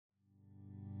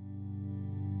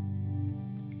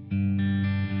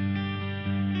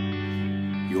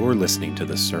You're listening to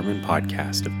the Sermon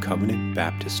Podcast of Covenant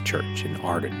Baptist Church in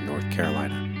Arden, North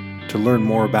Carolina. To learn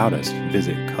more about us,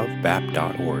 visit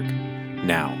covbap.org.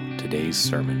 Now, today's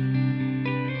sermon.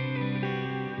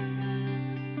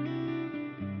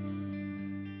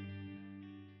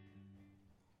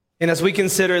 And as we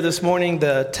consider this morning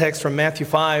the text from Matthew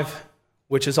 5,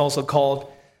 which is also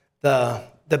called the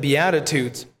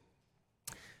Beatitudes,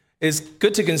 it's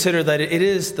good to consider that it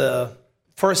is the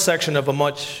first section of a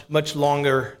much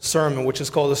longer sermon, which is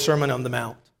called the Sermon on the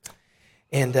Mount.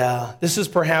 And this is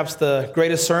perhaps the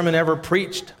greatest sermon ever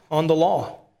preached on the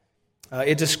law.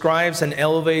 It describes and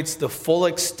elevates the full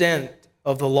extent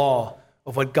of the law,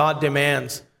 of what God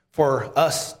demands for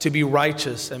us to be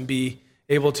righteous and be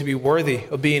able to be worthy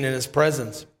of being in His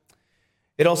presence.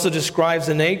 It also describes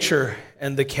the nature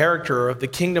and the character of the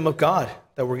kingdom of God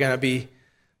that we're going to be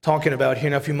talking about here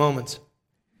in a few moments.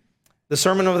 The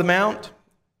Sermon on the Mount,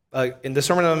 in the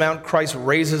Sermon on the Mount, Christ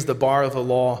raises the bar of the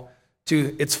law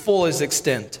to its fullest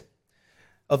extent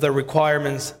of the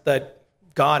requirements that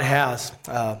God has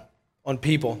on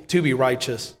people to be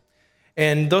righteous.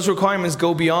 And those requirements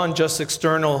go beyond just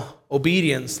external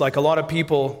obedience, like a lot of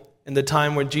people in the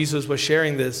time when Jesus was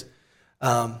sharing this.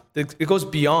 It goes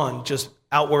beyond just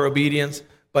outward obedience,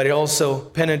 but it also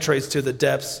penetrates to the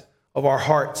depths of our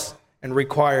hearts and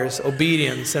requires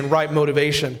obedience and right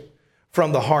motivation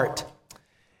from the heart.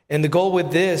 And the goal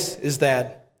with this is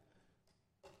that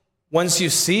once you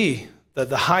see that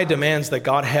the high demands that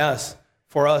God has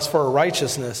for us for our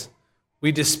righteousness,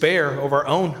 we despair of our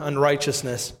own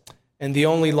unrighteousness. And the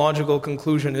only logical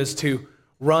conclusion is to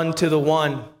run to the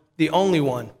one, the only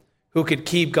one, who could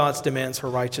keep God's demands for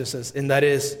righteousness, and that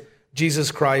is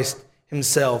Jesus Christ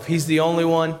Himself. He's the only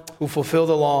one who fulfilled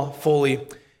the law fully,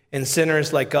 and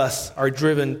sinners like us are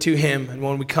driven to Him, and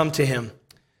when we come to Him,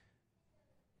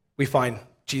 we find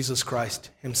Jesus Christ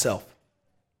Himself.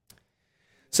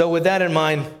 So with that in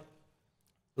mind,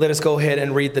 let us go ahead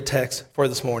and read the text for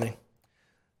this morning.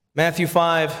 Matthew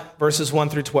 5, verses 1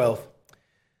 through 12.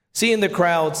 Seeing the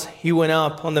crowds, He went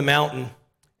up on the mountain,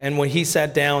 and when He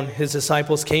sat down, His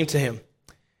disciples came to Him,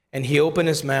 and He opened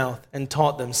His mouth and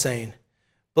taught them, saying,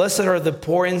 Blessed are the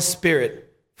poor in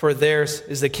spirit, for theirs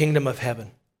is the kingdom of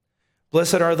heaven.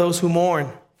 Blessed are those who mourn,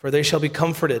 for they shall be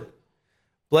comforted.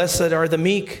 Blessed are the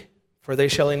meek, for they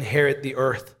shall inherit the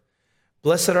earth.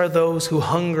 Blessed are those who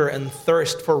hunger and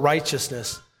thirst for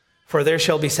righteousness, for they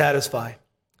shall be satisfied.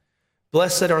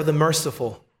 Blessed are the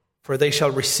merciful, for they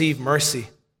shall receive mercy.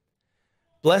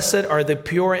 Blessed are the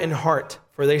pure in heart,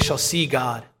 for they shall see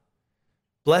God.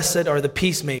 Blessed are the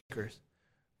peacemakers,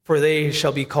 for they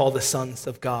shall be called the sons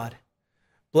of God.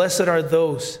 Blessed are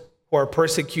those who are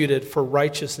persecuted for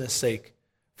righteousness' sake,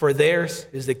 for theirs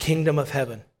is the kingdom of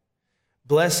heaven.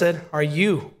 Blessed are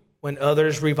you when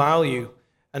others revile you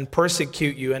and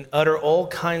persecute you and utter all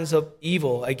kinds of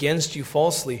evil against you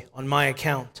falsely on my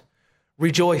account.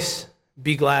 Rejoice,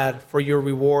 be glad, for your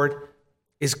reward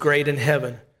is great in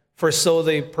heaven, for so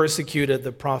they persecuted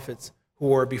the prophets who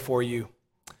were before you.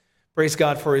 Praise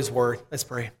God for His word. Let's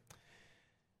pray.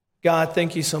 God,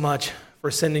 thank you so much for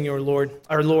sending our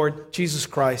Lord Jesus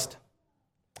Christ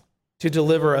to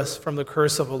deliver us from the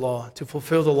curse of the law, to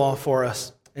fulfill the law for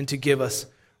us, and to give us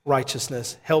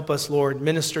righteousness. Help us, Lord,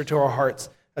 minister to our hearts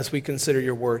as we consider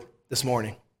your word this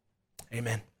morning.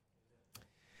 Amen.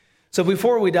 So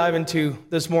before we dive into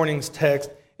this morning's text,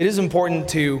 it is important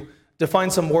to define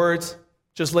some words,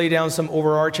 just lay down some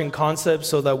overarching concepts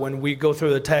so that when we go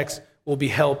through the text, we'll be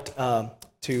helped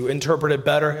to interpret it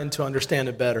better and to understand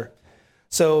it better.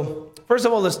 So first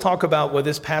of all, let's talk about what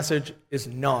this passage is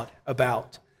not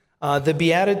about. The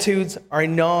Beatitudes are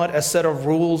not a set of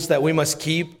rules that we must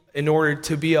keep in order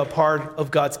to be a part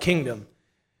of God's kingdom.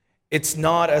 It's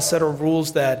not a set of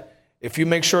rules that if you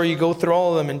make sure you go through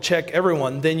all of them and check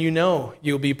everyone, then you know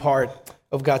you'll be part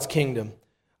of God's kingdom.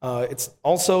 It's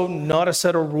also not a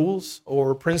set of rules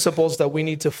or principles that we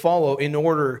need to follow in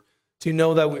order to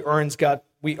know that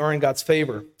we earn God's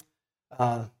favor.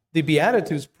 The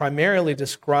Beatitudes primarily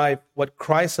describe what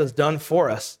Christ has done for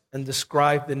us and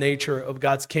describe the nature of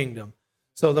God's kingdom.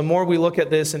 So the more we look at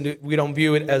this and we don't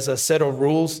view it as a set of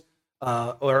rules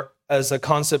or as a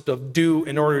concept of do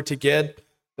in order to get,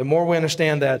 the more we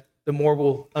understand that, the more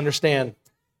we'll understand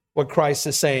what Christ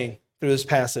is saying through this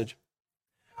passage.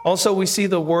 Also, we see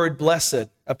the word blessed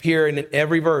appear in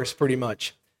every verse pretty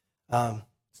much. So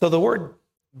the word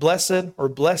blessed or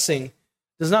blessing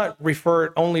does not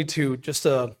refer only to just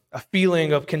a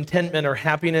feeling of contentment or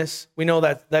happiness. We know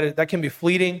that can be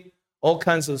fleeting. All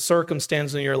kinds of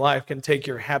circumstances in your life can take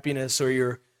your happiness or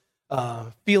your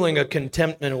feeling of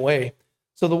contentment away.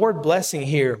 So the word blessing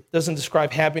here doesn't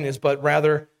describe happiness, but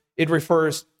rather it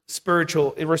refers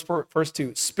spiritual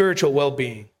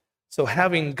well-being. So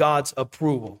having God's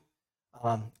approval,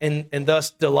 and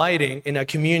thus delighting in a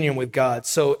communion with God.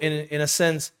 So in a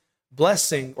sense,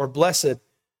 blessing or blessed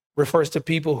refers to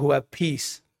people who have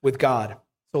peace with God.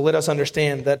 So let us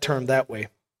understand that term that way.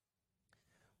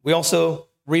 We also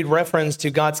read reference to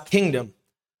God's kingdom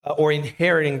or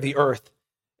inheriting the earth.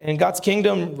 And God's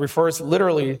kingdom refers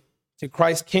literally to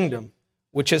Christ's kingdom,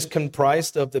 which is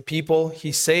comprised of the people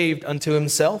he saved unto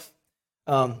himself.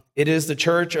 It is the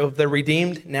church of the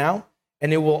redeemed now,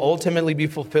 and it will ultimately be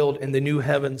fulfilled in the new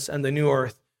heavens and the new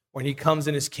earth when he comes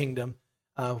in his kingdom,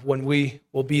 when we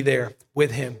will be there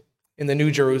with him in the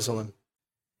New Jerusalem.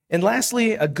 And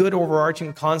lastly, a good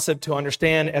overarching concept to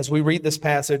understand as we read this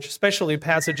passage, especially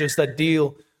passages that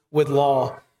deal with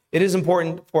law, it is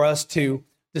important for us to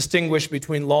distinguish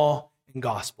between law and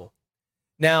gospel.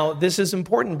 Now, this is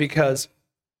important because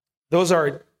those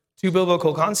are two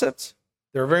biblical concepts.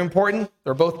 They're very important.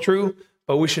 They're both true,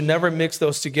 but we should never mix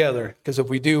those together, because if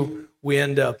we do, we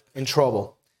end up in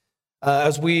trouble.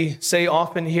 As we say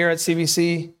often here at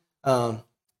CVC,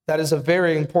 that is a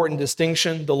very important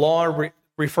distinction. The law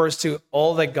refers to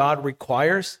all that God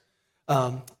requires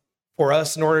for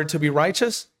us in order to be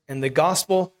righteous, and the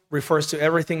gospel refers to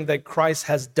everything that Christ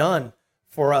has done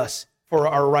for us, for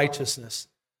our righteousness.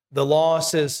 The law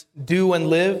says, do and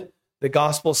live. The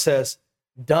gospel says,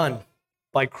 done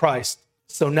by Christ.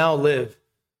 So now live.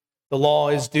 The law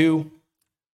is do.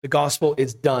 The gospel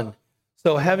is done.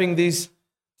 So having these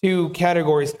two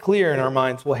categories clear in our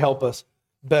minds will help us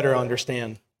better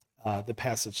understand the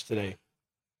passage today.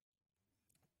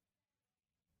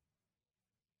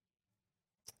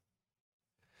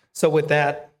 So with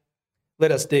that,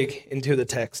 let us dig into the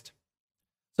text.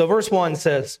 So verse 1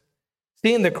 says,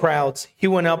 seeing the crowds, he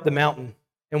went up the mountain,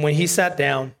 and when he sat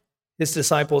down, his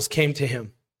disciples came to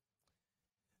him.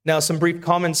 Now, some brief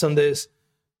comments on this.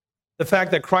 The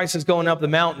fact that Christ is going up the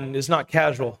mountain is not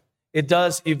casual. It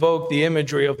does evoke the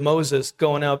imagery of Moses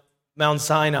going up Mount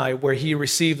Sinai, where he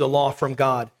received the law from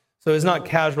God. So it's not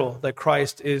casual that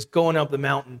Christ is going up the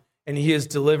mountain and he is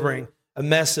delivering a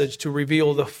message to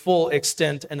reveal the full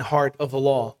extent and heart of the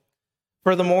law.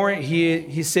 Furthermore,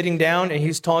 he's sitting down and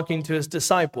he's talking to his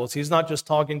disciples. He's not just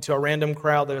talking to a random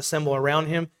crowd that assemble around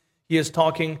him. He is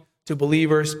talking to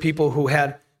believers, people who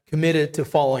had committed to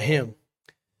follow him.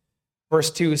 Verse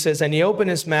 2 says, and he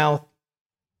opened his mouth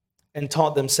and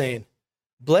taught them, saying,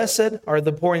 blessed are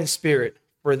the poor in spirit,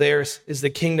 for theirs is the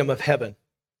kingdom of heaven.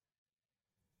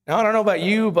 Now, I don't know about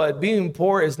you, but being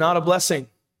poor is not a blessing.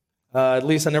 At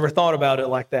least I never thought about it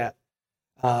like that.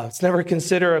 It's never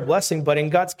considered a blessing, but in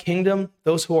God's kingdom,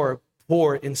 those who are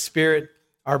poor in spirit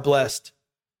are blessed.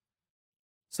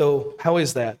 So how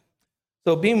is that?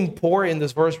 So being poor in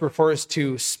this verse refers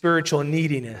to spiritual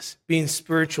neediness, being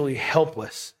spiritually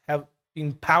helpless,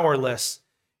 being powerless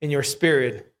in your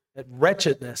spirit, that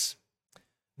wretchedness,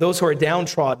 those who are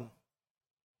downtrodden.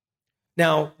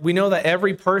 Now, we know that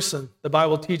every person, the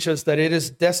Bible teaches that it is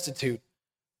destitute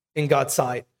in God's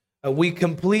sight. We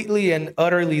completely and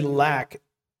utterly lack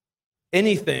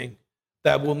anything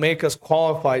that will make us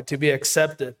qualified to be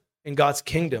accepted in God's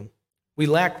kingdom. We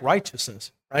lack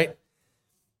righteousness, right?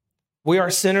 We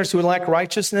are sinners who lack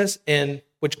righteousness, and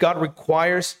which God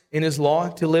requires in his law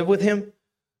to live with him.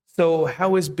 So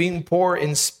how is being poor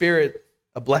in spirit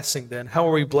a blessing then? How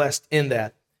are we blessed in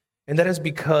that? And that is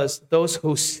because those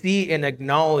who see and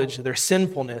acknowledge their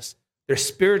sinfulness, their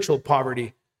spiritual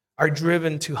poverty, are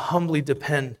driven to humbly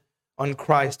depend on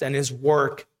Christ and his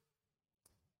work.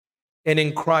 And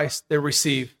in Christ, they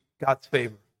receive God's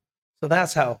favor. So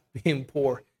that's how being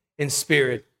poor in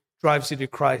spirit drives you to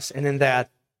Christ. And in that,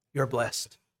 you're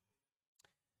blessed.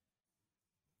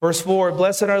 Verse 4,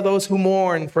 blessed are those who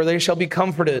mourn, for they shall be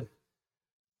comforted.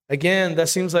 Again, that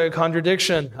seems like a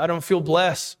contradiction. I don't feel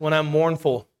blessed when I'm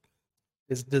mournful.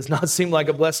 It does not seem like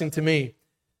a blessing to me.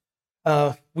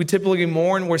 We typically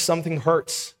mourn where something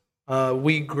hurts.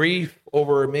 We grieve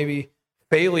over maybe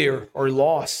failure or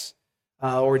loss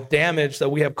or damage that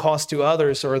we have caused to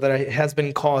others or that has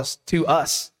been caused to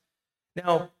us.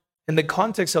 Now, in the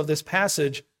context of this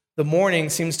passage, the mourning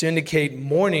seems to indicate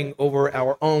mourning over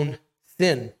our own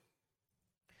sin,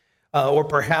 or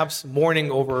perhaps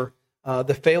mourning over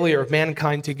the failure of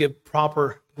mankind to give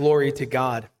proper glory to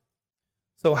God.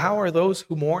 So how are those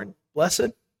who mourn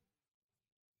blessed?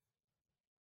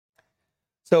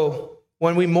 So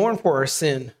when we mourn for our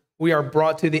sin, we are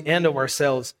brought to the end of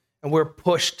ourselves and we're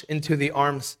pushed into the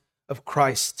arms of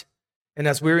Christ. And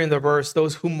as we're in the verse,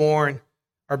 those who mourn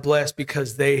are blessed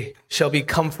because they shall be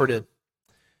comforted.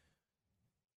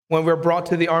 When we're brought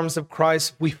to the arms of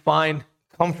Christ, we find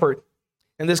comfort.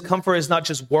 And this comfort is not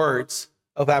just words,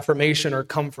 of affirmation or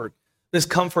comfort. This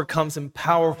comfort comes in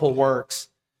powerful works.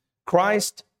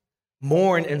 Christ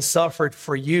mourned and suffered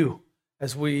for you,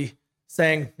 as we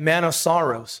sang, Man of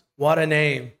Sorrows. What a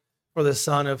name for the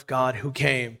Son of God who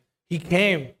came. He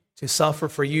came to suffer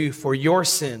for you, for your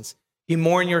sins. He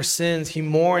mourned your sins. He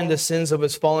mourned the sins of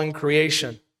his fallen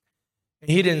creation. And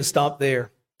he didn't stop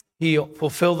there. He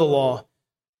fulfilled the law,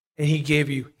 and he gave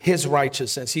you his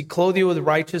righteousness. He clothed you with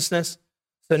righteousness.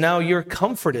 So now you're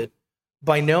comforted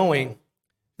by knowing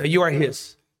that you are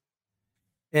his.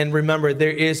 And remember,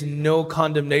 there is no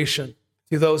condemnation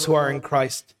to those who are in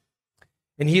Christ.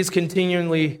 And he is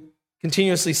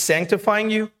continuously sanctifying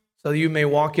you so that you may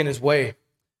walk in his way.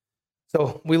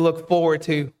 So we look forward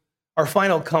to our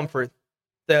final comfort,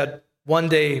 that one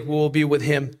day we will be with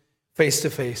him face to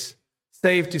face,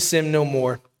 saved to sin no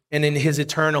more, and in his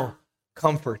eternal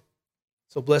comfort.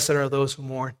 So blessed are those who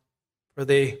mourn, for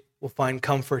they will find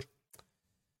comfort.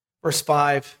 Verse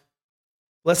 5,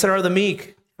 blessed are the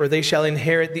meek, for they shall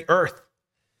inherit the earth.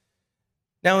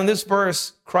 Now in this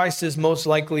verse, Christ is most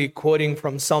likely quoting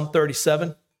from Psalm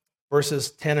 37,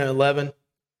 verses 10 and 11. It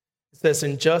says,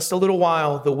 in just a little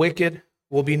while, the wicked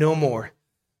will be no more.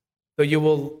 Though you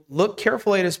will look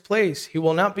carefully at his place, he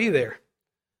will not be there.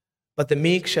 But the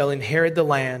meek shall inherit the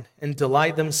land and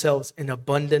delight themselves in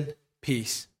abundant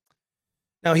peace.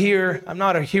 Now here, I'm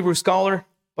not a Hebrew scholar,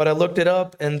 but I looked it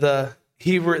up, and the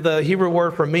Hebrew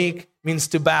word for meek means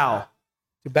to bow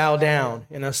down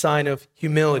in a sign of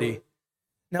humility.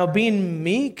 Now being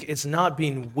meek is not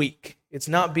being weak. It's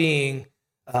not being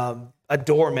a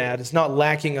doormat. It's not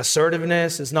lacking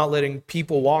assertiveness. It's not letting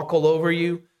people walk all over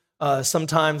you.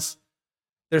 Sometimes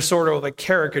there's sort of a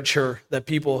caricature that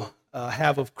people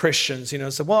have of Christians.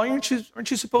 So, well, aren't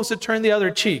you supposed to turn the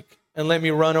other cheek and let me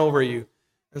run over you?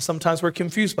 And sometimes we're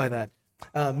confused by that.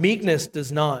 Meekness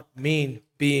does not mean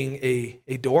being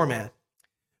a doormat,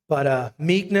 but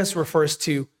meekness refers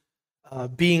to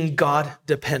being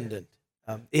God-dependent.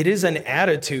 It is an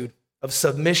attitude of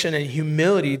submission and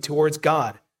humility towards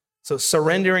God. So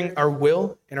surrendering our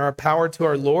will and our power to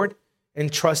our Lord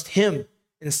and trust him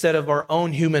instead of our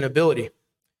own human ability.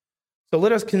 So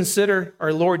let us consider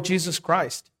our Lord Jesus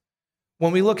Christ.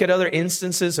 When we look at other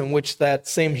instances in which that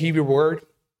same Hebrew word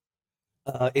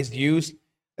is used,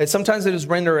 sometimes it is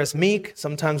rendered as meek,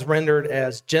 sometimes rendered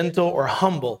as gentle or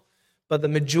humble. But the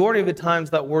majority of the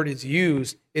times that word is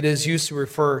used, it is used to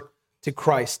refer to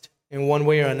Christ in one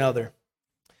way or another.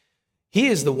 He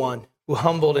is the one who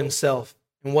humbled himself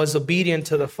and was obedient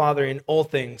to the Father in all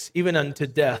things, even unto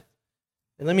death.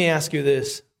 And let me ask you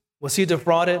this. Was he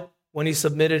defrauded when he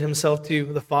submitted himself to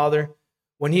the Father?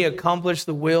 When he accomplished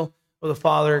the will of the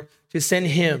Father to send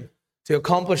him to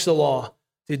accomplish the law,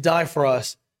 to die for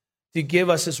us, to give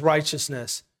us his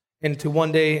righteousness, and to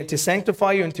one day to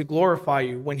sanctify you and to glorify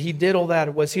you. When he did all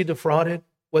that, was he defrauded?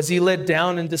 Was he let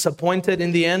down and disappointed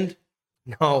in the end?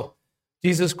 No.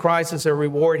 Jesus Christ is a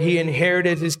reward. He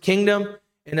inherited his kingdom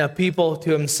and a people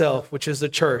to himself, which is the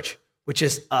church, which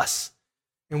is us.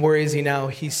 And where is he now?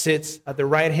 He sits at the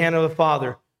right hand of the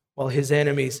Father while his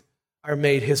enemies are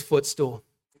made his footstool.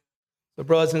 So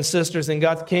brothers and sisters, in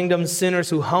God's kingdom, sinners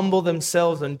who humble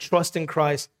themselves and trust in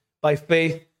Christ by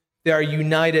faith, they are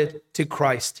united to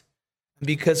Christ. And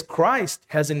because Christ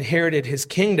has inherited his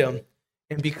kingdom,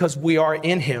 and because we are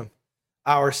in him,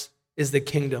 ours is the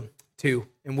kingdom too,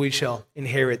 and we shall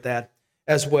inherit that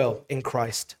as well in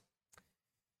Christ.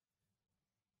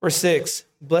 Verse 6,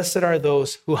 blessed are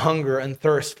those who hunger and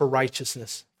thirst for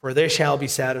righteousness, for they shall be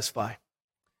satisfied.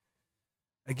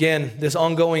 Again, this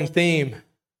ongoing theme,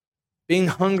 being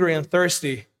hungry and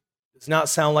thirsty, does not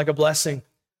sound like a blessing,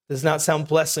 does not sound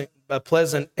pleasant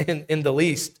in the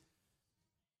least.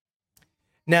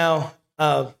 Now,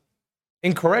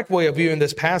 incorrect way of viewing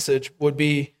this passage would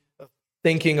be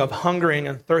thinking of hungering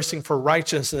and thirsting for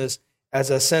righteousness as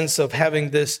a sense of having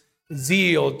this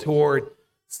zeal toward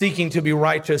seeking to be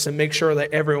righteous and make sure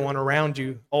that everyone around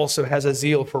you also has a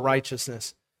zeal for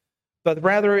righteousness. But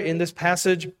rather, in this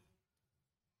passage,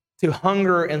 to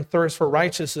hunger and thirst for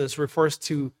righteousness refers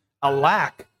to a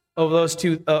lack of those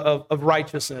two of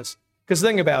righteousness. Because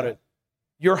think about it.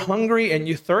 You're hungry and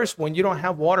you thirst when you don't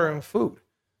have water and food.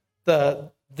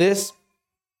 This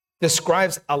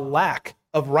describes a lack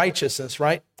of righteousness,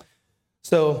 right?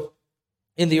 So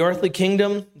in the earthly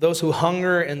kingdom, those who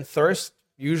hunger and thirst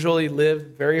usually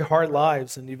live very hard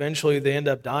lives, and eventually they end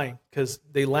up dying because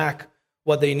they lack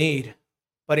what they need.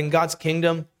 But in God's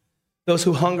kingdom, those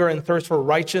who hunger and thirst for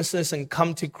righteousness and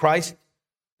come to Christ,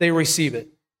 they receive it.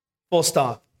 Full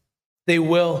stop. They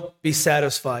will be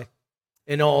satisfied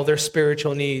in all their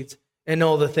spiritual needs and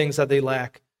all the things that they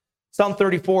lack. Psalm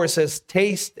 34 says,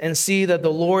 taste and see that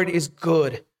the Lord is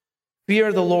good.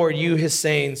 Fear the Lord, you his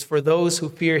saints, for those who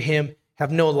fear him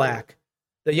have no lack.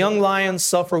 The young lions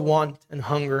suffer want and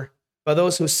hunger, but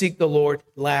those who seek the Lord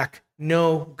lack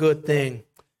no good thing.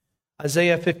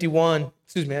 Isaiah 55,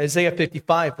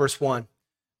 verse 1.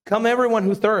 Come everyone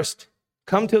who thirsts,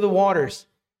 come to the waters,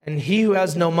 and he who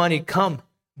has no money, come,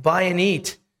 buy and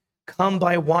eat. Come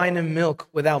buy wine and milk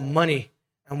without money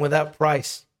and without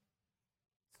price.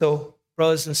 So,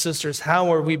 brothers and sisters,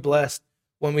 how are we blessed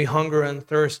when we hunger and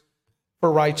thirst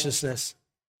for righteousness?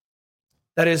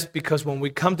 That is because when we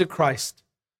come to Christ,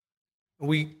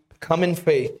 we come in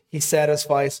faith, he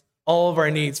satisfies all of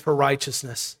our needs for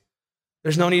righteousness.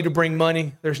 There's no need to bring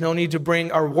money. There's no need to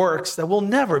bring our works that will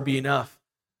never be enough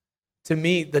to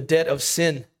meet the debt of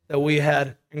sin that we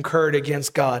had incurred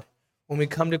against God. When we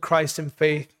come to Christ in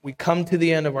faith, we come to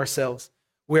the end of ourselves.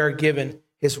 We are given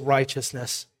his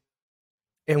righteousness,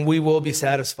 and we will be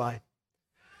satisfied.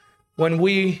 When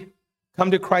we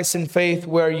come to Christ in faith,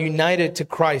 we are united to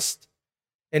Christ.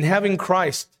 And having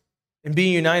Christ and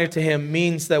being united to him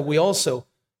means that we also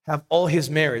have all his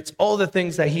merits, all the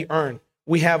things that he earned,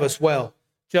 we have as well.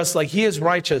 Just like he is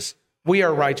righteous, we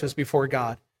are righteous before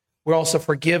God. We're also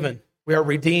forgiven. We are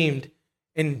redeemed.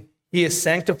 And he is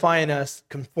sanctifying us,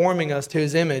 conforming us to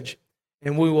his image.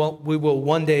 And we will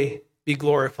one day be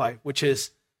glorified, which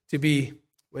is to be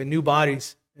with new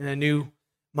bodies and a new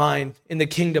mind in the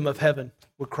kingdom of heaven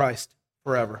with Christ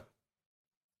forever.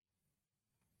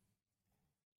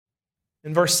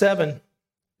 In verse 7,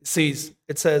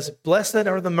 it says, blessed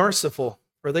are the merciful,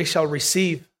 for they shall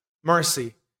receive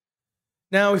mercy.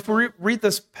 Now, if we read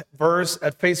this verse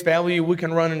at face value, we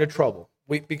can run into trouble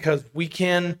because we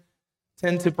can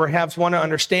tend to perhaps want to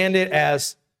understand it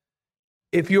as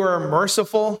if you are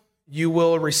merciful, you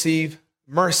will receive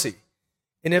mercy.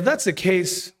 And if that's the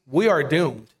case, we are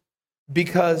doomed,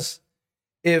 because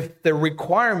if the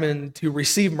requirement to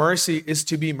receive mercy is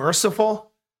to be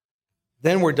merciful,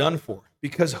 then we're done for.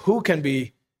 Because who can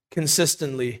be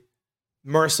consistently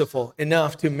merciful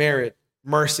enough to merit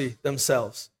mercy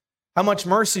themselves? How much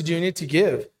mercy do you need to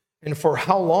give? And for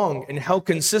how long and how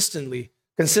consistently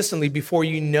before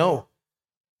you know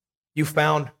you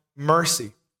found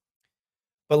mercy?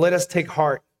 But let us take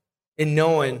heart in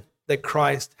knowing that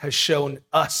Christ has shown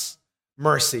us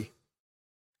mercy.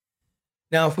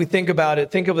 Now, if we think about it,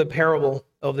 think of the parable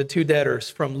of the two debtors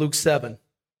from Luke 7.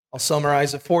 I'll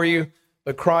summarize it for you.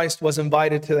 But Christ was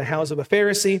invited to the house of a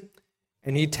Pharisee,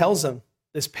 and he tells them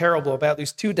this parable about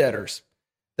these two debtors,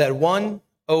 that one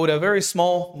owed a very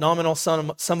small nominal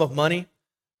sum of money.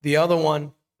 The other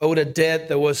one owed a debt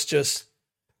that was just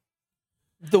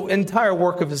the entire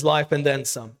work of his life and then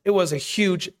some. It was a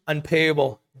huge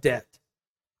unpayable debt.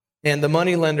 And the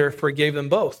moneylender forgave them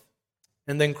both.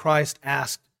 And then Christ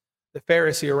asked the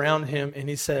Pharisee around him, and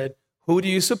he said, who do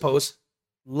you suppose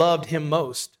loved him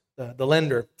most, the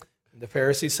lender? The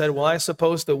Pharisee said, well, I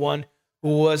suppose the one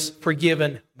who was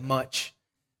forgiven much.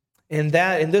 And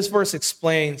this verse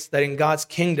explains that in God's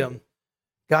kingdom,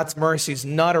 God's mercy is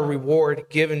not a reward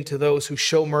given to those who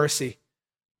show mercy,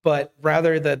 but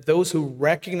rather that those who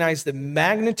recognize the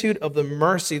magnitude of the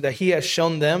mercy that he has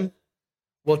shown them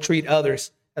will treat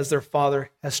others as their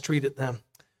Father has treated them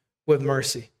with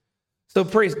mercy. So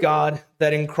praise God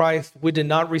that in Christ we did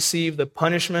not receive the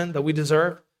punishment that we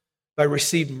deserve, but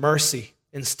received mercy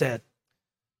instead.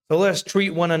 So let us treat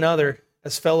one another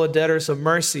as fellow debtors of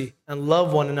mercy and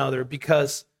love one another,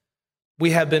 because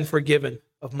we have been forgiven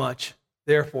of much.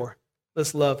 Therefore,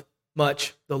 let's love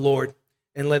much the Lord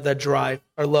and let that drive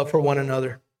our love for one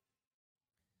another.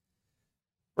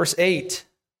 Verse 8,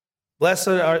 blessed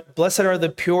are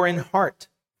the pure in heart,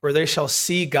 for they shall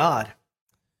see God.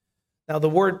 Now the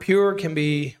word pure can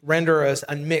be rendered as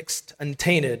unmixed,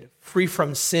 untainted, free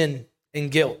from sin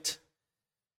and guilt.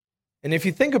 And if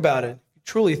you think about it,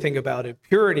 truly think about it,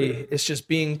 purity is just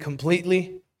being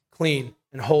completely clean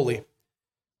and holy.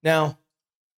 Now,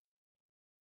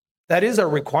 that is a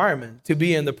requirement to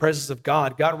be in the presence of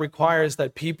God. God requires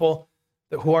that people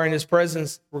who are in his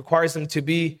presence, requires them to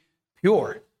be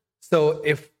pure. So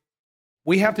if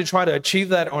we have to try to achieve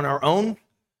that on our own,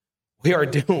 we are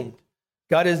doomed.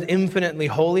 God is infinitely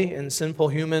holy, and sinful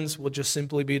humans will just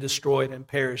simply be destroyed and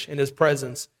perish in his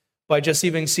presence by just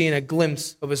even seeing a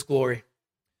glimpse of his glory.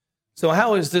 So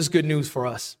how is this good news for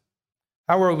us?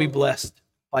 How are we blessed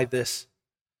by this?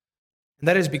 And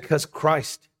that is because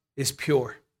Christ is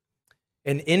pure.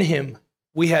 And in him,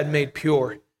 we had made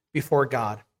pure before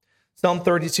God. Psalm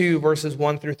 32, verses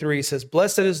 1 through 3 says,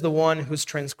 blessed is the one whose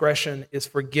transgression is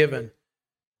forgiven,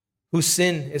 whose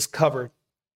sin is covered.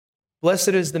 Blessed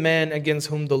is the man against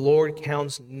whom the Lord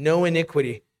counts no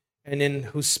iniquity, and in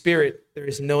whose spirit there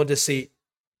is no deceit.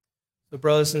 So,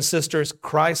 brothers and sisters,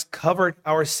 Christ covered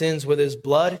our sins with his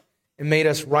blood and made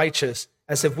us righteous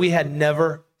as if we had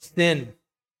never sinned.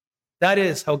 That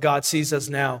is how God sees us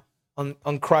now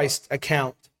on Christ's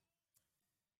account.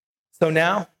 So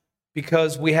now,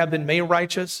 because we have been made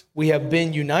righteous, we have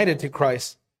been united to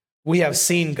Christ, we have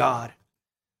seen God.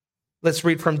 Let's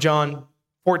read from John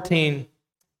 14,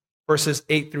 verses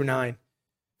 8 through 9.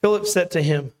 Philip said to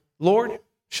him, Lord,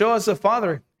 show us the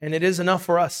Father, and it is enough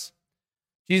for us.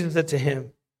 Jesus said to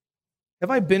him, have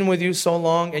I been with you so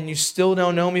long, and you still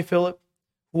don't know me, Philip?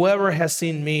 Whoever has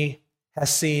seen me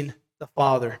has seen the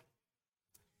Father.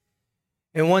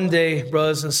 And one day,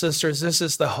 brothers and sisters, this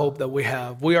is the hope that we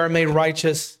have. We are made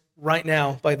righteous right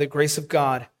now by the grace of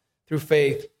God through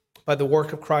faith, by the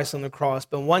work of Christ on the cross.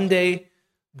 But one day,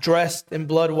 dressed in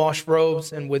blood-washed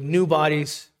robes and with new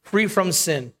bodies, free from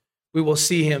sin, we will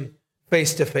see him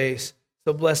face to face.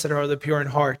 So blessed are the pure in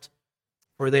heart,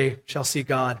 for they shall see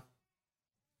God.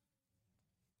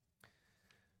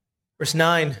 Verse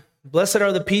 9, blessed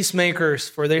are the peacemakers,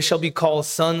 for they shall be called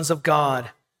sons of God.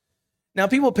 Now,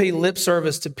 people pay lip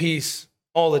service to peace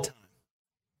all the time,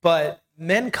 but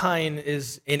mankind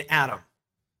is in Adam.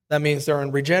 That means they're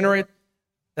unregenerate.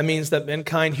 That means that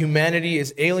mankind, humanity,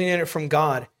 is alienated from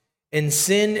God, and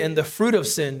sin and the fruit of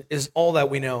sin is all that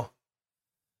we know.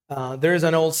 There's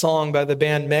an old song by the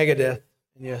band Megadeth,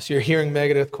 and yes, you're hearing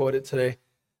Megadeth quoted today.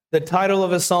 The title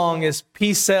of a song is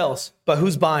Peace Sells, but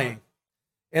who's buying?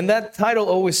 And that title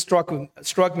always struck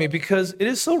me because it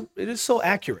is so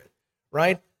accurate,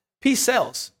 right? Peace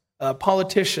sells.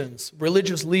 Politicians,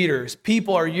 religious leaders,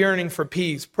 people are yearning for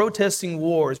peace, protesting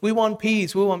wars. We want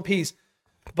peace, we want peace.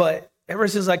 But ever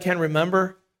since I can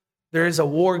remember, there is a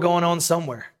war going on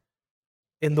somewhere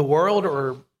in the world,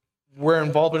 or we're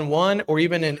involved in one, or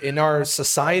even in our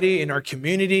society, in our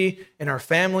community, in our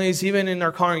families, even in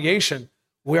our congregation.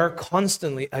 We are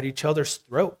constantly at each other's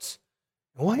throats.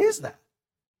 And why is that?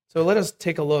 So let us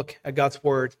take a look at God's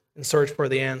word and search for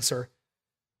the answer.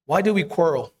 Why do we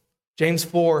quarrel? James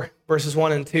 4, verses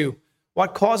 1 and 2.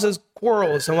 What causes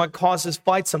quarrels and what causes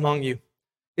fights among you?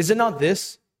 Is it not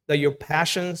this, that your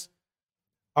passions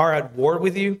are at war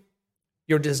with you?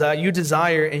 You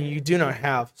desire and you do not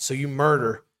have, so you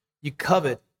murder. You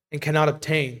covet and cannot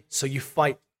obtain, so you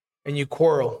fight and you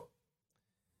quarrel.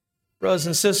 Brothers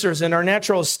and sisters, in our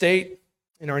natural state,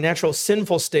 in our natural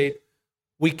sinful state,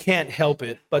 we can't help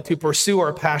it but to pursue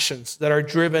our passions that are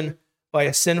driven by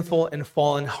a sinful and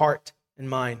fallen heart and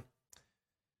mind.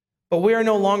 But we are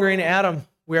no longer in Adam.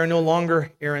 We are no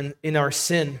longer in our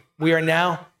sin. We are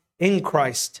now in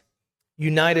Christ,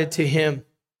 united to him.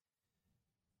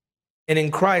 And in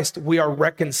Christ, we are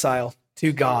reconciled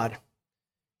to God.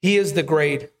 He is the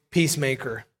great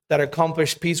peacemaker that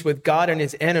accomplished peace with God and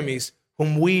his enemies,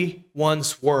 whom we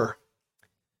once were.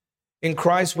 In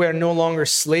Christ, we are no longer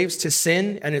slaves to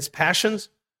sin and its passions,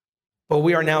 but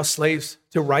we are now slaves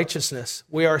to righteousness.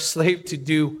 We are slaves to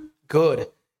do good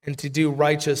and to do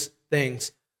righteous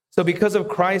things. So because of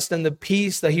Christ and the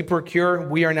peace that he procured,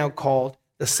 we are now called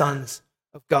the sons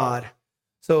of God.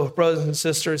 So brothers and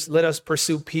sisters, let us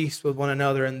pursue peace with one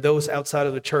another and those outside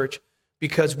of the church,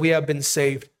 because we have been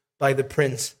saved by the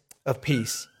Prince of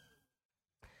Peace.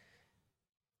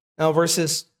 Now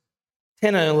verses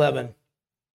 10 and 11.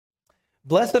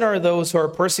 Blessed are those who are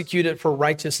persecuted for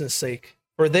righteousness' sake,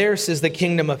 for theirs is the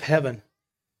kingdom of heaven.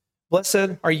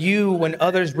 Blessed are you when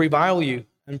others revile you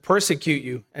and persecute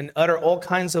you and utter all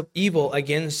kinds of evil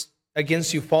against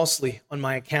you falsely on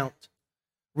my account.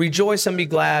 Rejoice and be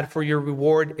glad, for your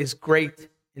reward is great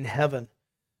in heaven.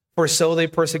 For so they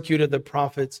persecuted the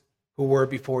prophets who were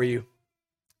before you.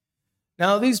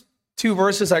 Now, these two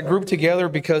verses I grouped together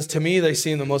because to me they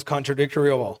seem the most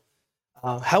contradictory of all.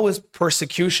 How is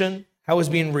persecution, how is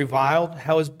being reviled,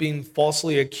 how is being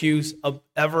falsely accused of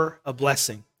ever a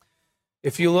blessing?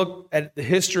 If you look at the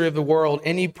history of the world,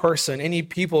 any person, any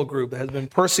people group that has been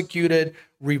persecuted,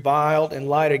 reviled, and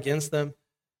lied against them,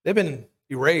 they've been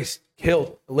erased,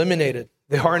 killed, eliminated.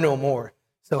 They are no more.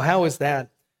 So how is that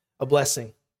a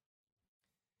blessing?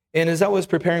 And as I was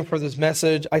preparing for this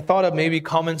message, I thought of maybe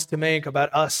comments to make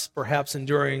about us perhaps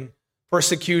enduring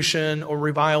persecution or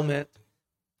revilement,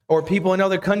 or people in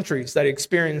other countries that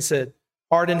experience it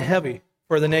hard and heavy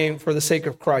for the sake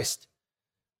of Christ.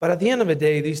 But at the end of the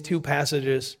day, these two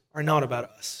passages are not about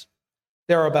us.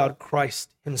 They're about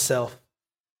Christ himself.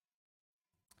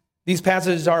 These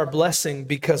passages are a blessing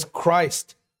because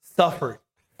Christ suffered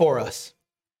for us.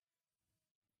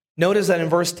 Notice that in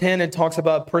verse 10, it talks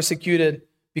about persecuted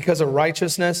because of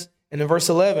righteousness. And in verse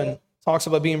 11, it talks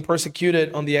about being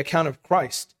persecuted on the account of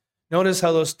Christ. Notice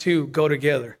how those two go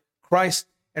together. Christ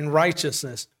and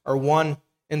righteousness are one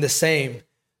and the same.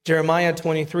 Jeremiah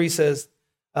 23 says,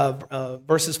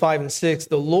 verses 5 and 6,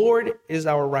 the Lord is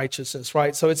our righteousness,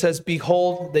 right? So it says,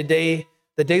 behold, the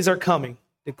days are coming,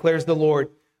 declares the Lord,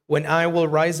 when I will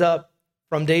rise up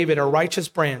from David a righteous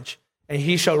branch, and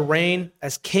he shall reign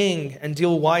as king and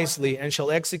deal wisely, and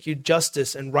shall execute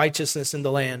justice and righteousness in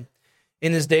the land.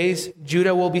 In his days,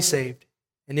 Judah will be saved,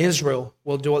 and Israel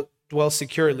will dwell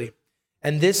securely.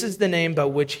 And this is the name by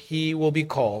which he will be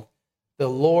called. The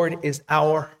Lord is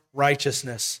our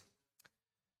righteousness.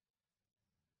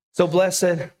 So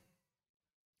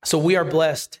we are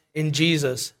blessed in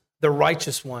Jesus, the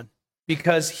righteous one,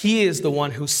 because he is the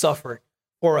one who suffered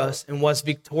for us and was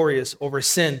victorious over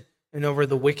sin and over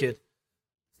the wicked.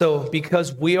 So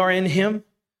because we are in him,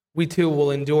 we too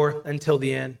will endure until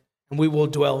the end, and we will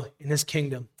dwell in his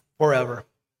kingdom forever.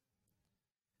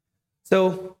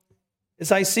 So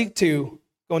as I seek to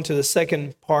go into the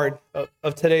second part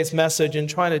of today's message and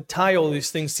try to tie all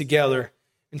these things together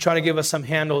and try to give us some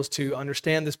handles to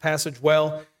understand this passage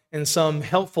well in some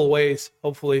helpful ways,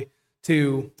 hopefully,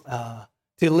 to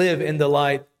live in the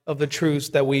light of the truths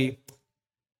that we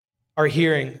are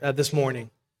hearing this morning.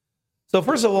 So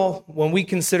first of all, when we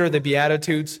consider the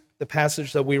Beatitudes, the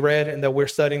passage that we read and that we're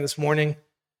studying this morning,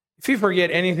 if you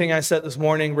forget anything I said this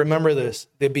morning, remember this.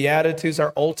 The Beatitudes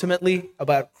are ultimately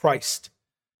about Christ.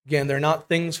 Again, they're not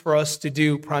things for us to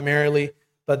do primarily,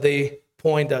 but they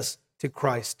point us to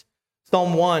Christ.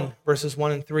 Psalm 1, verses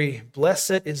 1 and 3,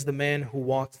 blessed is the man who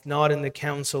walks not in the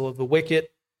counsel of the wicked,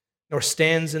 nor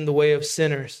stands in the way of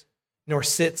sinners, nor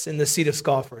sits in the seat of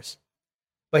scoffers.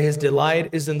 But his delight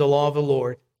is in the law of the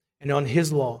Lord, and on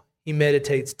his law he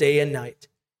meditates day and night.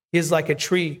 He is like a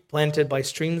tree planted by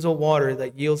streams of water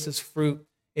that yields its fruit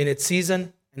in its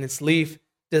season, and its leaf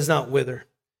does not wither.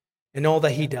 In all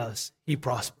that he does, he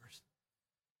prospers.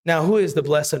 Now, who is the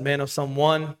blessed man of Psalm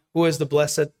 1? Who is the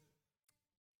blessed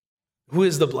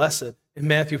in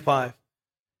Matthew 5?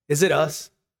 Is it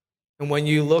us? And when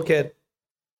you look at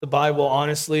the Bible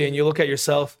honestly and you look at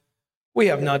yourself, we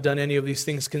have not done any of these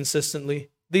things consistently.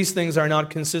 These things are not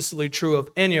consistently true of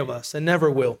any of us and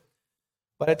never will.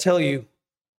 But I tell you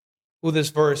who this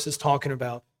verse is talking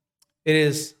about. It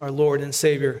is our Lord and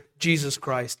Savior, Jesus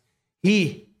Christ.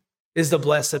 He is the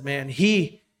blessed man.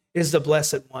 He is the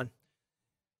blessed one.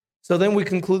 So then we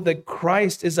conclude that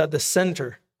Christ is at the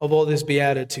center of all these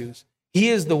Beatitudes. He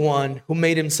is the one who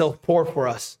made himself poor for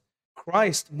us.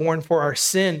 Christ mourned for our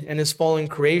sin and his fallen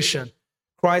creation.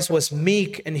 Christ was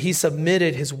meek and he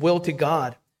submitted his will to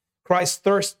God. Christ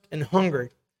thirsted and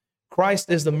hungered.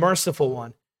 Christ is the merciful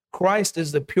one. Christ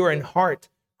is the pure in heart.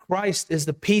 Christ is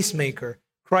the peacemaker.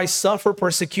 Christ suffered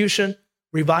persecution,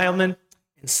 revilement,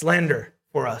 and slander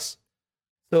for us.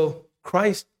 So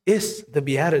Christ is the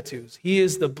Beatitudes. He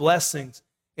is the blessings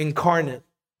incarnate.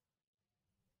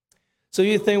 So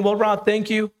you think, well, Rob, thank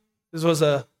you. This was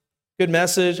a good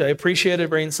message. I appreciate it,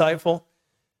 very insightful.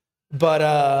 But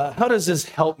how does this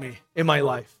help me in my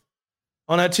life?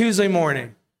 On a Tuesday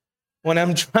morning, when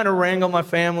I'm trying to wrangle my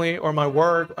family or my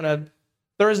work, on a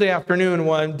Thursday afternoon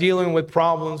when I'm dealing with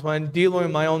problems, when I'm dealing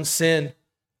with my own sin,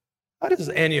 how does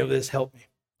any of this help me?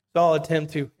 So I'll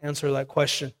attempt to answer that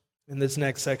question in this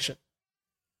next section.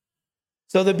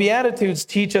 So the Beatitudes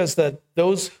teach us that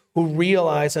those who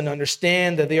realize and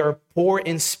understand that they are poor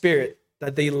in spirit,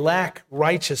 that they lack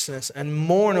righteousness and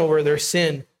mourn over their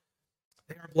sin,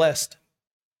 they are blessed.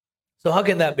 So how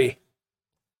can that be?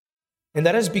 And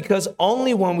that is because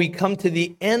only when we come to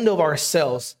the end of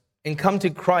ourselves and come to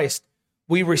Christ,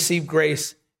 we receive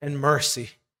grace and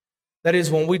mercy. That is,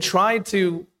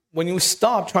 when you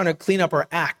stop trying to clean up our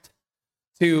act,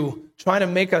 to try to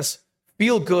make us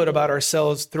feel good about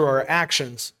ourselves through our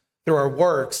actions, through our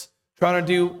works, trying to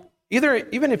do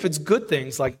even if it's good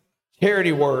things like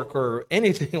charity work or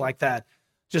anything like that,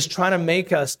 just trying to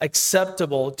make us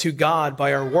acceptable to God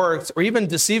by our works, or even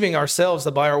deceiving ourselves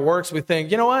that by our works we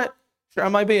think, you know what? Sure, I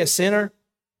might be a sinner,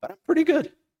 but I'm pretty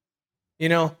good.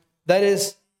 That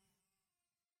is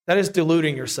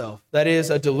deluding yourself. That is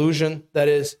a delusion. That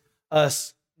is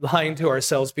us lying to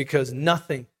ourselves, because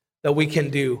nothing that we can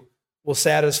do will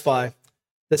satisfy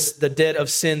the debt of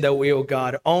sin that we owe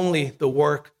God. Only the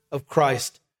work of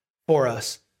Christ for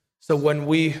us. So when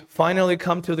we finally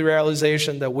come to the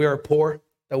realization that we are poor,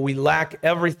 that we lack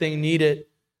everything needed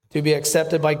to be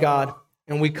accepted by God,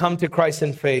 and we come to Christ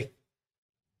in faith,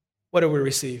 what do we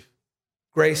receive?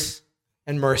 Grace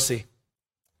and mercy.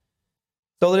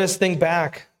 So let us think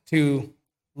back to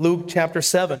Luke chapter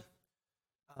 7.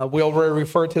 We already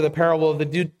referred to the parable of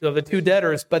the two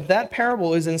debtors, but that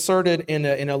parable is inserted in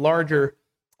a larger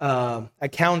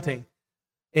accounting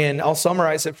And I'll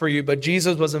summarize it for you. But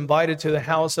Jesus was invited to the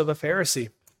house of a Pharisee.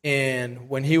 And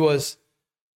when he was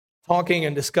talking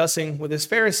and discussing with this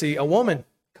Pharisee, a woman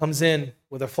comes in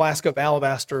with a flask of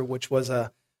alabaster, which was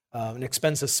an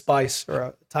expensive spice or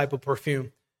a type of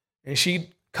perfume. And she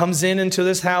comes into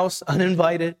this house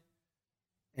uninvited,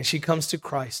 and she comes to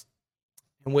Christ.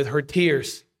 And with her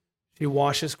tears, she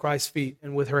washes Christ's feet,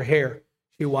 and with her hair,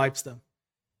 she wipes them.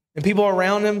 And people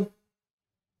around him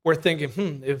were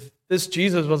thinking, if this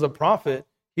Jesus was a prophet,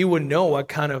 he would know what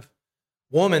kind of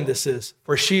woman this is,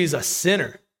 for she's a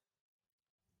sinner.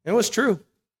 And it was true.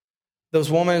 This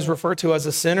woman is referred to as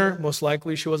a sinner. Most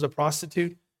likely she was a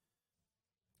prostitute.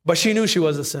 But she knew she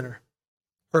was a sinner.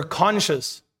 Her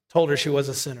conscience told her she was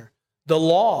a sinner. The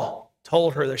law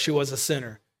told her that she was a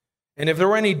sinner. And if there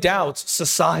were any doubts,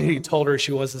 society told her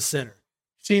she was a sinner.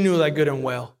 She knew that good and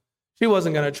well. She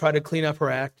wasn't going to try to clean up her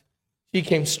act. She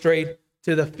came straight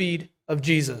to the feet of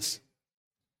Jesus.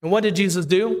 And what did Jesus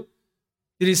do?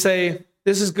 Did he say,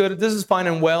 this is good, this is fine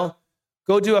and well.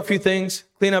 Go do a few things,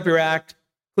 clean up your act,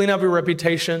 clean up your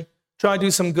reputation, try to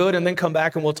do some good, and then come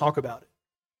back and we'll talk about it?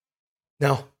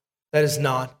 No, that is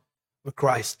not what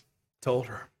Christ told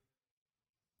her.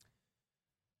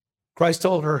 Christ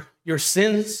told her, your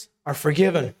sins are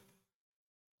forgiven.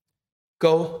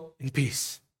 Go in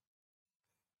peace.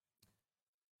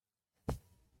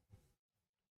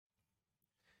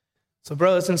 So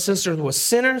brothers and sisters, with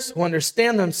sinners who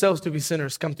understand themselves to be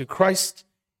sinners come to Christ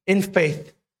in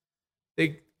faith,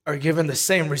 they are given the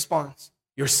same response.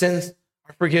 Your sins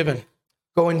are forgiven.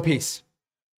 Go in peace.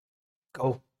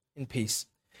 Go in peace.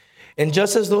 And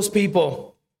just as those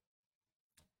people,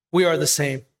 we are the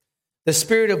same. The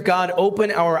Spirit of God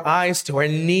opened our eyes to our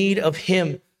need of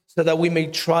Him so that we may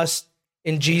trust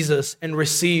in Jesus and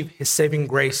receive His saving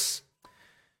grace.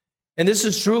 And this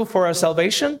is true for our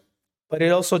salvation, but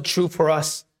it's also true for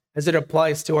us as it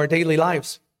applies to our daily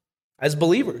lives as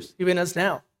believers, even as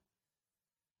now.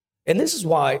 And this is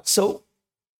why. So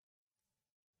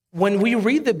when we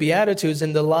read the Beatitudes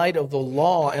in the light of the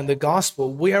law and the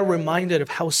gospel, we are reminded of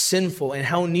how sinful and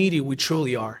how needy we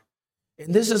truly are.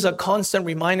 And this is a constant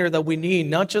reminder that we need,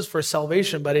 not just for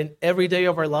salvation, but in every day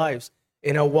of our lives,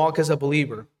 in our walk as a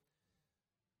believer.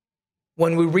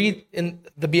 When we read in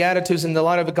the Beatitudes in the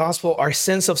light of the gospel, our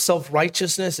sense of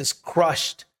self-righteousness is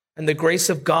crushed, and the grace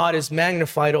of God is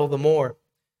magnified all the more.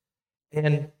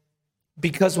 And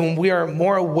because when we are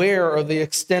more aware of the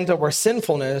extent of our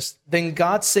sinfulness, then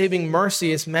God's saving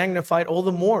mercy is magnified all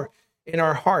the more in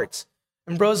our hearts.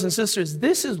 And brothers and sisters,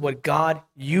 this is what God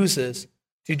uses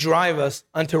to drive us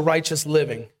unto righteous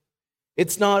living.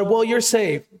 It's not, well, you're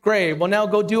saved. Great. Well, now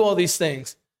go do all these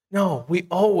things. No, we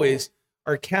always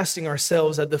are casting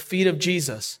ourselves at the feet of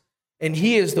Jesus. And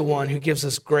He is the one who gives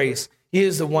us grace. He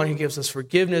is the one who gives us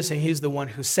forgiveness. And He's the one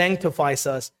who sanctifies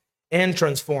us and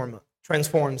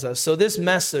transforms us. So this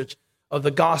message of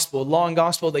the gospel, law and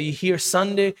gospel that you hear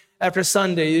Sunday after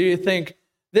Sunday, you think,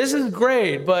 this is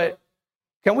great, but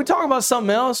can we talk about something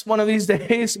else one of these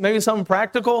days? Maybe something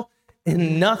practical?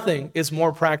 And nothing is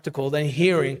more practical than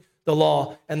hearing the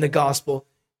law and the gospel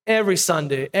every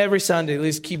Sunday, at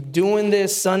least keep doing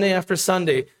this Sunday after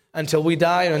Sunday until we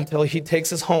die, until He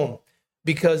takes us home,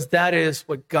 because that is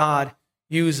what God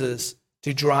uses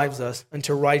to drive us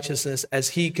into righteousness as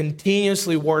He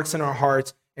continuously works in our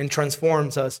hearts and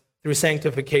transforms us through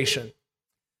sanctification.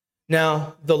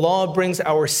 Now, the law brings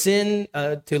our sin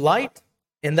to light,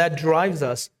 and that drives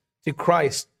us to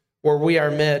Christ, where we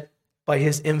are met by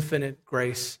His infinite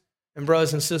grace. And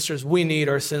brothers and sisters, we need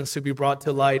our sins to be brought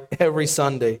to light every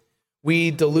Sunday.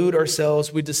 We delude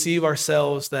ourselves, we deceive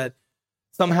ourselves that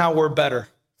somehow we're better,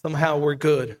 somehow we're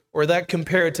good, or that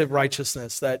comparative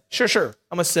righteousness that, sure,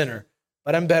 I'm a sinner,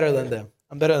 but I'm better than them.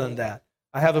 I'm better than that.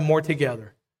 I have it more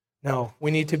together. No, we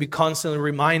need to be constantly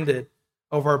reminded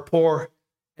of our poor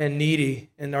and needy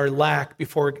and our lack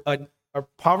before, our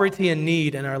poverty and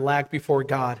need and our lack before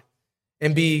God,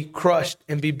 and be crushed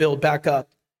and be built back up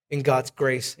in God's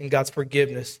grace, in God's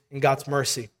forgiveness, in God's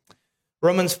mercy.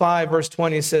 Romans 5 verse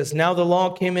 20 says, now the law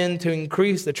came in to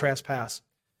increase the trespass,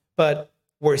 but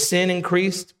where sin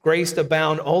increased, grace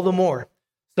abounded all the more,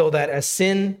 so that as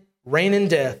sin reigned in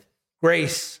death,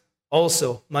 grace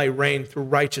also might reign through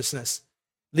righteousness,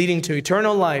 leading to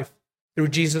eternal life through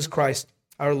Jesus Christ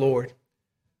our Lord.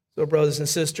 So brothers and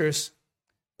sisters,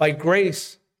 by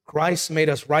grace, Christ made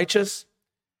us righteous,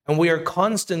 and we are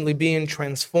constantly being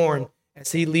transformed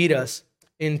as He leads us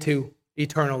into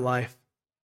eternal life.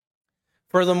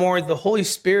 Furthermore, the Holy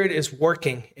Spirit is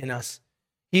working in us.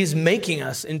 He's making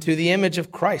us into the image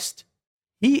of Christ.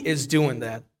 He is doing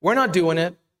that. We're not doing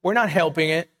it. We're not helping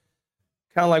it.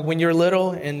 Kind of like when you're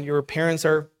little and your parents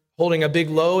are holding a big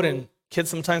load and kids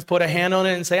sometimes put a hand on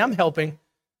it and say, I'm helping.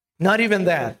 Not even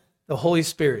that. The Holy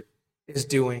Spirit is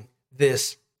doing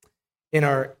this in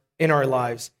our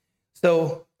lives.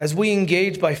 So as we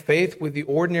engage by faith with the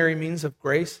ordinary means of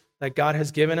grace that God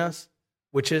has given us,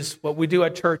 which is what we do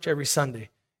at church every Sunday,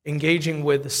 engaging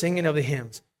with the singing of the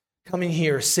hymns, coming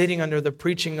here, sitting under the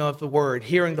preaching of the word,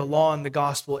 hearing the law and the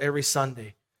gospel every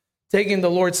Sunday, taking the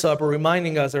Lord's Supper,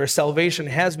 reminding us that our salvation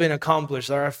has been accomplished,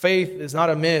 that our faith is not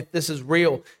a myth, this is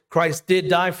real. Christ did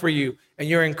die for you, and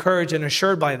you're encouraged and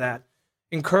assured by that.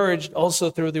 Encouraged also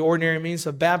through the ordinary means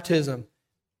of baptism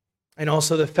and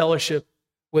also the fellowship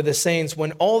with the saints.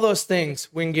 When all those things,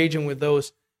 we're engaging with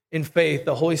those in faith,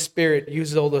 the Holy Spirit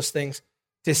uses all those things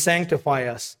to sanctify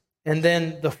us. And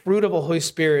then the fruit of the Holy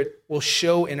Spirit will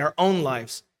show in our own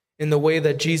lives in the way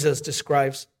that Jesus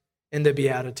describes in the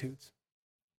Beatitudes.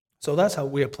 So that's how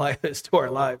we apply this to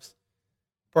our lives.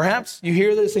 Perhaps you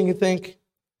hear this and you think,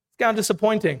 it's kind of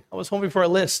disappointing. I was hoping for a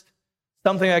list,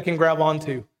 something I can grab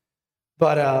onto.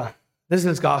 But this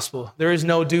is gospel. There is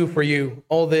no due for you.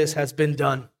 All this has been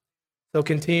done. So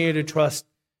continue to trust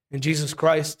in Jesus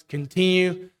Christ.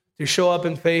 Continue to show up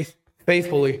in faith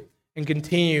faithfully and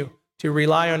continue to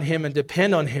rely on him and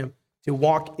depend on him to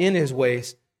walk in his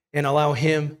ways and allow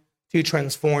him to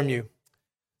transform you.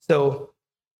 So,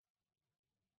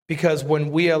 because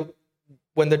when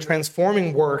the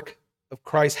transforming work of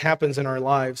Christ happens in our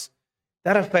lives,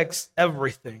 that affects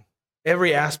everything,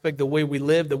 every aspect, the way we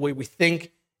live, the way we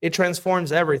think, it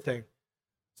transforms everything.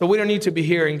 So we don't need to be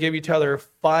here and give each other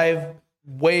 5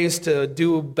 ways to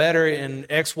do better in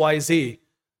X, Y, Z.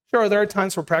 Sure, there are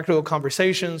times for practical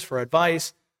conversations, for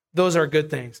advice. Those are good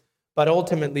things. But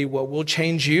ultimately, what will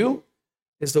change you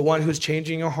is the one who's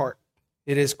changing your heart.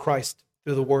 It is Christ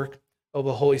through the work of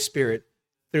the Holy Spirit,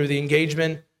 through the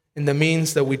engagement in the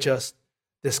means that we just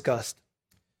discussed.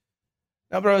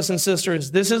 Now, brothers and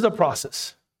sisters, this is a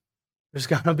process. There's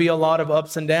going to be a lot of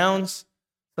ups and downs.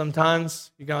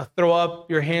 Sometimes you're going to throw up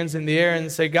your hands in the air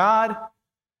and say, God,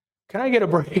 can I get a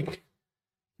break?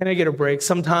 Can I get a break?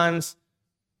 Sometimes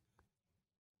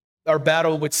our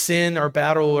battle with sin, our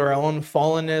battle with our own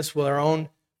fallenness, with our own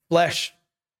flesh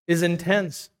is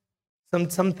intense.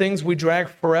 Some things we drag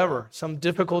forever. Some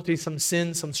difficulties, some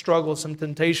sins, some struggles, some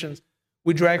temptations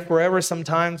we drag forever.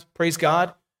 Sometimes, praise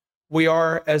God, we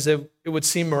are, as if it would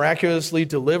seem, miraculously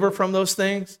delivered from those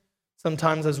things.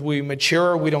 Sometimes as we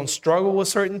mature, we don't struggle with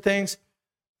certain things.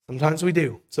 Sometimes we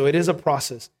do. So it is a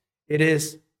process. It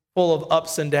is full of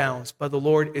ups and downs, but the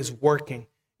Lord is working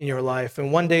in your life.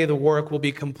 And one day the work will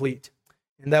be complete.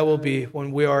 And that will be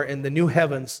when we are in the new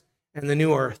heavens and the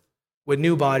new earth with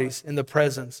new bodies in the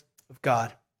presence of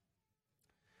God.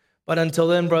 But until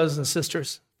then, brothers and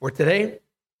sisters, for today,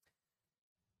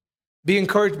 be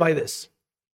encouraged by this,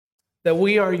 that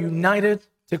we are united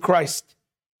to Christ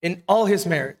in all his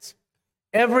merits.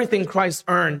 Everything Christ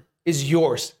earned is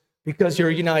yours because you're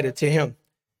united to him.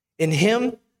 In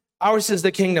him, ours is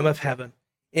the kingdom of heaven.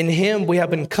 In him, we have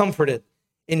been comforted.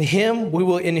 In him, we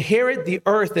will inherit the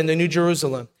earth in the New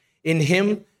Jerusalem. In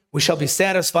him, we shall be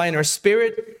satisfied in our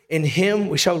spirit. In him,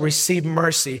 we shall receive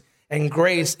mercy and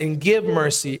grace and give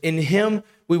mercy. In him,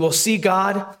 we will see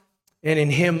God, and in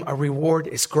him, our reward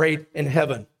is great in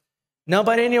heaven. Not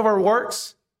by any of our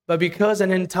works, but because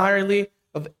and entirely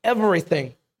of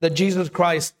everything that Jesus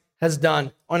Christ has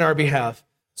done on our behalf.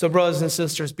 So, brothers and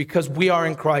sisters, because we are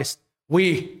in Christ,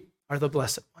 we are the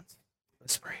blessed ones.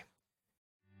 Let's pray.